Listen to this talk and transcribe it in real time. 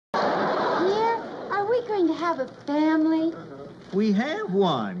going to have a family? We have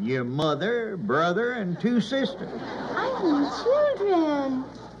one. Your mother, brother, and 2 sisters. I mean children.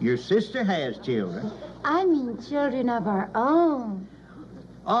 Your sister has children. I mean children of our own.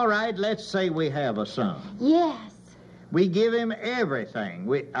 All right, let's say we have a son. Yes. We give him everything.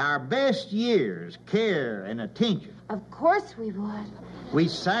 Our best years, care, and attention. Of course we would. We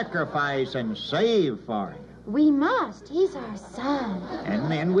sacrifice and save for him. We must. He's our son. And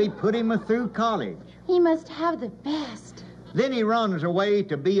then we put him through college. He must have the best. Then he runs away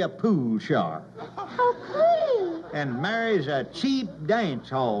to be a pool shark. How could And marries a cheap dance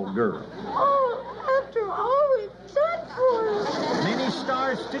hall girl. Oh, after all we've done for him. Then he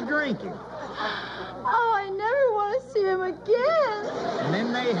starts to drinking. Oh, I never want to see him again. And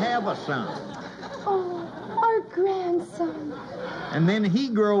then they have a son. Oh, our grandson. And then he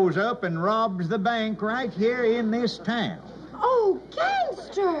grows up and robs the bank right here in this town. Oh,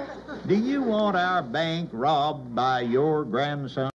 gangster! Do you want our bank robbed by your grandson?